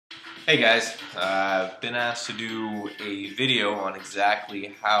Hey guys, I've been asked to do a video on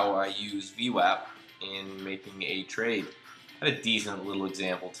exactly how I use Vwap in making a trade. I had a decent little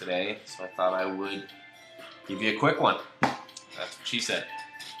example today, so I thought I would give you a quick one. That's what she said.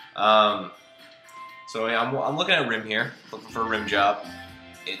 So yeah, I'm looking at rim here, looking for a rim job.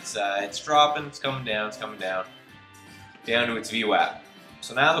 It's dropping, it's coming down to its Vwap.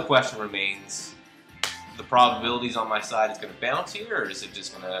 So now the question remains: the probabilities on my side is going to bounce here, or is it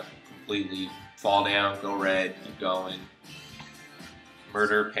just going to completely fall down, go red, keep going,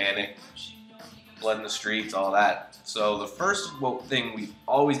 murder, panic, blood in the streets, all that? So the first thing we've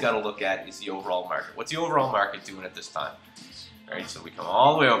always got to look at is the overall market. What's the overall market doing at this time? All right, so we come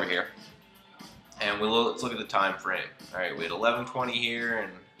all the way over here, and let's look at the time frame. All right, we had 11:20 here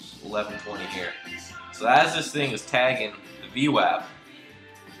and 11:20 here. So as this thing is tagging the Vwap,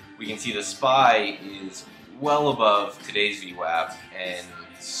 we can see the SPY is well above today's Vwap and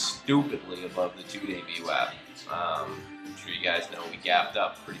stupidly above the 2-day Vwap. I'm sure you guys know we gapped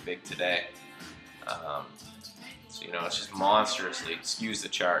up pretty big today. So you know, it's just monstrously, excuse the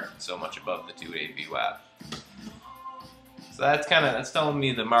chart, so much above the 2-day Vwap. So that's telling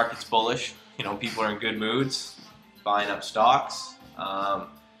me the market's bullish. You know, people are in good moods, buying up stocks.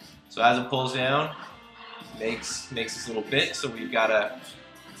 So as it pulls down, makes this little bit. So we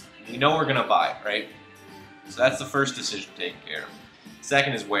know we're gonna buy, right? So that's the first decision taken care of.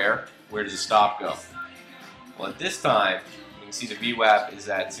 Second is where does the stop go? Well, at this time, you can see the Vwap is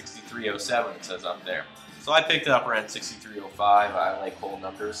at 63.07, it says up there. So I picked it up around 63.05. I like whole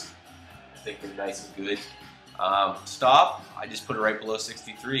numbers. I think they're nice and good. Stop, I just put it right below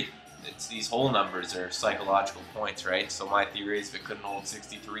 63. These whole numbers are psychological points, right? So my theory is if it couldn't hold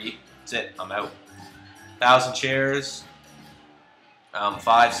 63, that's it, I'm out. 1,000 shares,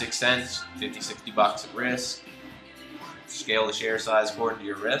 5-6 cents, 50-60 bucks at risk. Scale the share size according to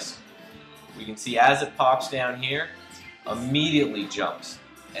your risk. We can see as it pops down here, immediately jumps.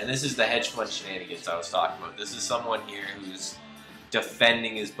 And this is the hedge fund shenanigans I was talking about. This is someone here who's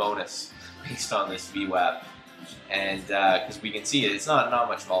defending his bonus based on this Vwap. And because we can see it's not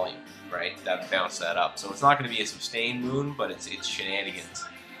much volume, right? That bounced that up. So it's not going to be a sustained moon, but it's shenanigans.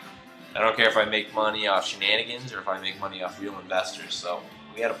 I don't care if I make money off shenanigans or if I make money off real investors. So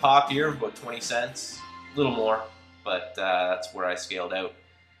we had a pop here of about 20 cents, a little more, but that's where I scaled out.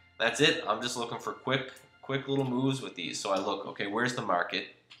 That's it. I'm just looking for quick little moves with these. So I look, okay, where's the market?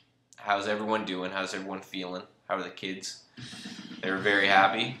 How's everyone doing? How's everyone feeling? How are the kids? They were very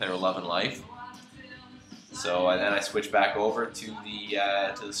happy. They were loving life. So then I switch back over to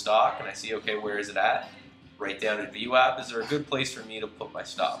the stock, and I see, okay, where is it at? Right down at Vwap. Is there a good place for me to put my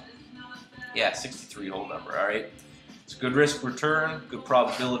stop? Yeah, 63 whole number. All right. It's a good risk return, good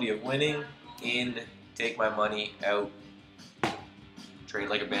probability of winning. In, take my money out. Trade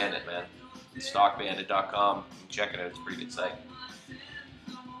like a bandit, man. Stockbandit.com. Check it out. It's a pretty good site.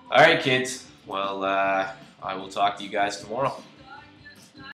 All right, kids. Well, I will talk to you guys tomorrow.